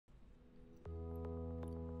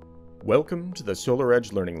Welcome to the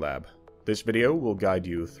SolarEdge Learning Lab. This video will guide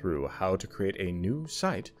you through how to create a new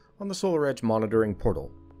site on the SolarEdge Monitoring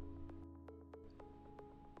portal.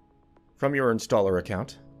 From your installer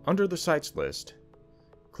account, under the Sites list,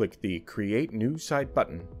 click the Create New Site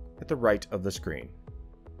button at the right of the screen.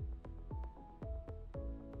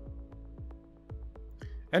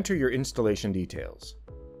 Enter your installation details.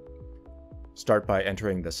 Start by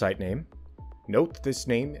entering the site name. Note this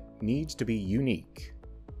name needs to be unique.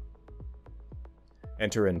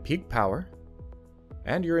 Enter in peak power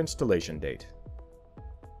and your installation date.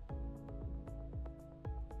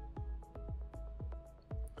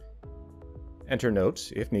 Enter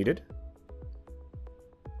notes if needed,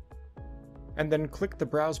 and then click the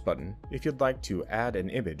Browse button if you'd like to add an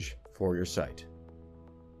image for your site.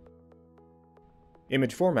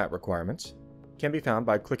 Image format requirements can be found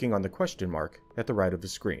by clicking on the question mark at the right of the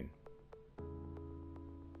screen.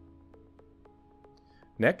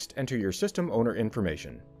 Next, enter your system owner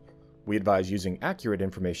information. We advise using accurate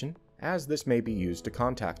information, as this may be used to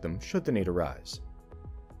contact them should the need arise.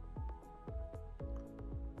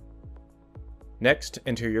 Next,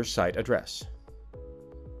 enter your site address.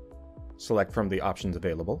 Select from the options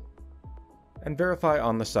available, and verify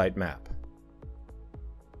on the site map.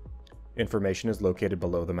 Information is located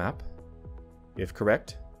below the map. If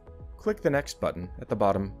correct, click the Next button at the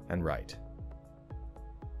bottom and right.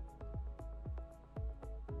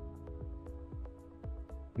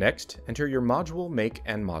 Next, enter your module make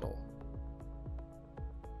and model.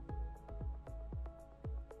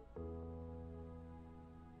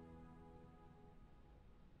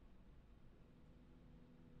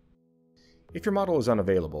 If your model is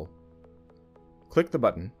unavailable, click the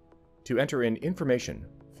button to enter in information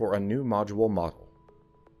for a new module model.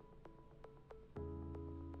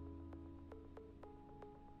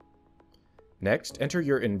 Next, enter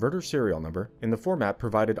your inverter serial number in the format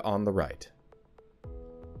provided on the right.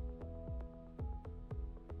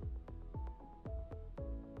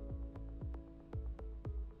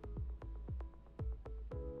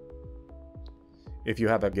 If you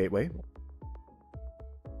have a gateway,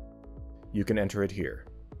 you can enter it here.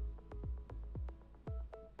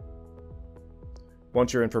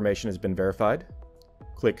 Once your information has been verified,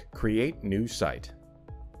 click Create New Site.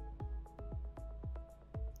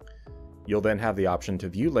 You'll then have the option to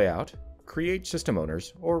view layout, create system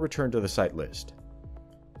owners, or return to the site list.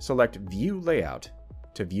 Select View Layout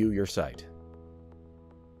to view your site.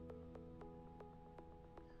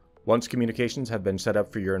 Once communications have been set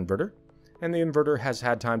up for your inverter, and the inverter has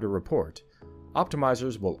had time to report,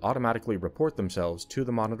 optimizers will automatically report themselves to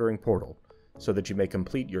the monitoring portal so that you may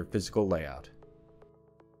complete your physical layout.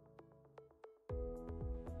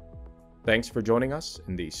 Thanks for joining us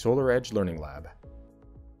in the SolarEdge Learning Lab.